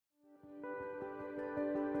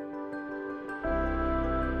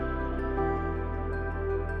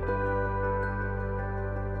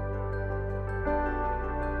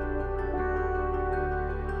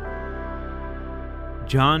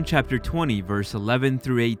John chapter 20, verse 11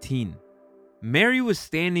 through 18. Mary was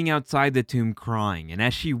standing outside the tomb crying, and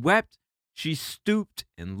as she wept, she stooped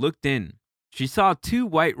and looked in. She saw two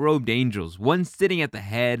white-robed angels, one sitting at the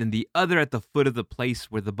head and the other at the foot of the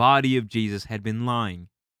place where the body of Jesus had been lying.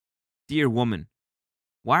 "Dear woman,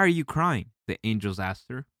 why are you crying?" the angels asked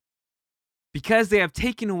her. "Because they have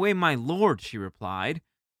taken away my Lord," she replied,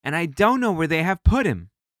 "and I don't know where they have put him."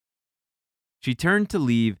 She turned to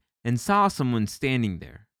leave and saw someone standing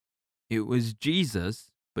there. It was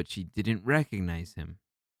Jesus, but she didn't recognize him.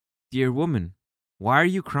 "Dear woman, why are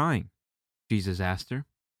you crying?" Jesus asked her.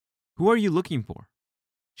 "Who are you looking for?"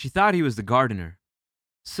 She thought he was the gardener.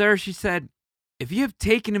 "Sir," she said, "if you have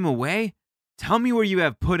taken him away, tell me where you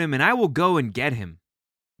have put him, and I will go and get him."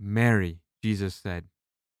 "Mary," Jesus said.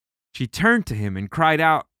 She turned to him and cried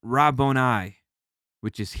out, "Rabboni,"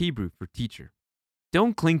 which is Hebrew for teacher.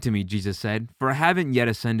 "Don't cling to me," Jesus said, "for I haven't yet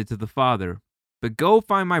ascended to the Father. But go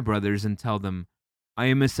find my brothers and tell them, I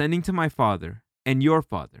am ascending to my Father and your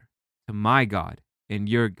Father, to my God and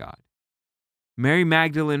your God." Mary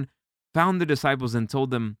Magdalene found the disciples and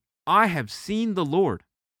told them, "I have seen the Lord."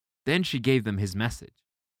 Then she gave them his message.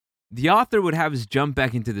 The author would have us jump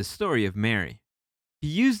back into the story of Mary. He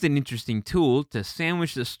used an interesting tool to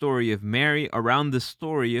sandwich the story of Mary around the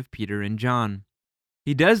story of Peter and John.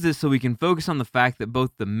 He does this so we can focus on the fact that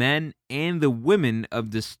both the men and the women of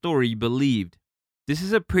the story believed. This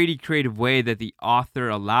is a pretty creative way that the author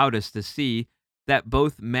allowed us to see that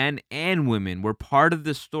both men and women were part of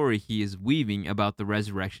the story he is weaving about the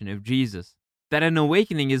resurrection of Jesus. That an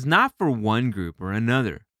awakening is not for one group or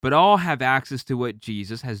another, but all have access to what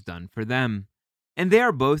Jesus has done for them, and they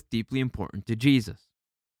are both deeply important to Jesus.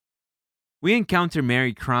 We encounter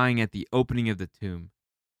Mary crying at the opening of the tomb.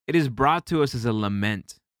 It is brought to us as a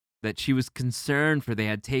lament that she was concerned for they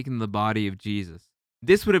had taken the body of Jesus.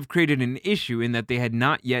 This would have created an issue in that they had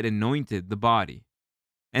not yet anointed the body,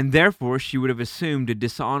 and therefore she would have assumed a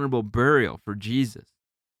dishonorable burial for Jesus.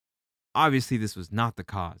 Obviously, this was not the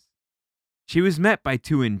cause. She was met by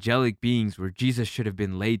two angelic beings where Jesus should have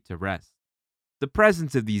been laid to rest. The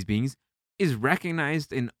presence of these beings is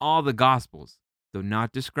recognized in all the Gospels, though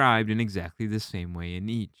not described in exactly the same way in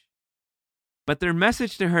each. But their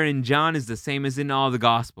message to her in John is the same as in all the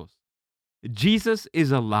Gospels. Jesus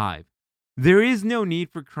is alive. There is no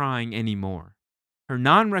need for crying anymore. Her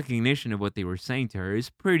non-recognition of what they were saying to her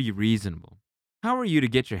is pretty reasonable. How are you to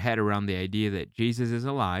get your head around the idea that Jesus is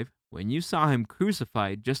alive when you saw him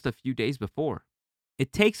crucified just a few days before?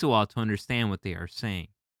 It takes a while to understand what they are saying.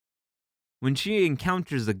 When she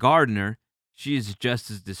encounters the gardener, she is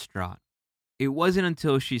just as distraught. It wasn't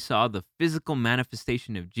until she saw the physical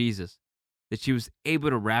manifestation of Jesus that she was able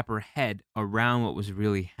to wrap her head around what was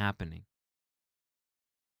really happening.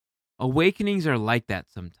 Awakenings are like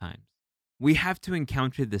that sometimes. We have to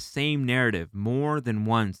encounter the same narrative more than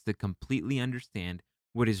once to completely understand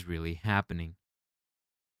what is really happening.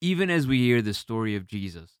 Even as we hear the story of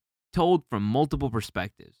Jesus, told from multiple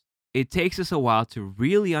perspectives, it takes us a while to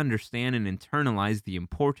really understand and internalize the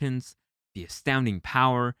importance, the astounding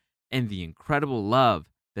power, and the incredible love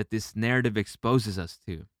that this narrative exposes us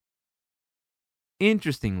to.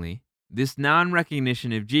 Interestingly, this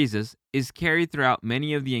non-recognition of Jesus is carried throughout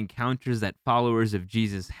many of the encounters that followers of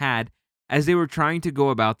Jesus had as they were trying to go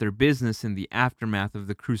about their business in the aftermath of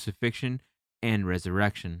the crucifixion and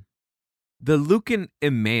resurrection. The Lucan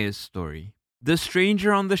Emmaus story, the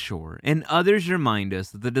stranger on the shore, and others remind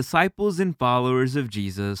us that the disciples and followers of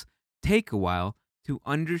Jesus take a while to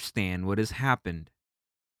understand what has happened.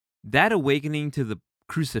 That awakening to the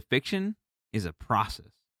crucifixion is a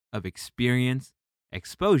process of experience,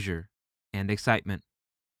 exposure, and excitement.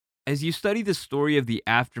 As you study the story of the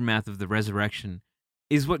aftermath of the resurrection,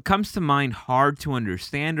 is what comes to mind hard to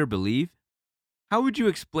understand or believe? How would you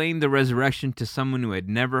explain the resurrection to someone who had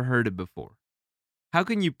never heard it before? How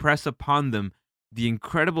can you press upon them the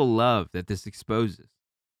incredible love that this exposes?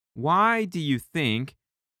 Why do you think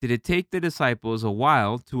did it take the disciples a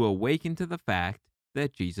while to awaken to the fact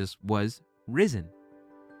that Jesus was risen?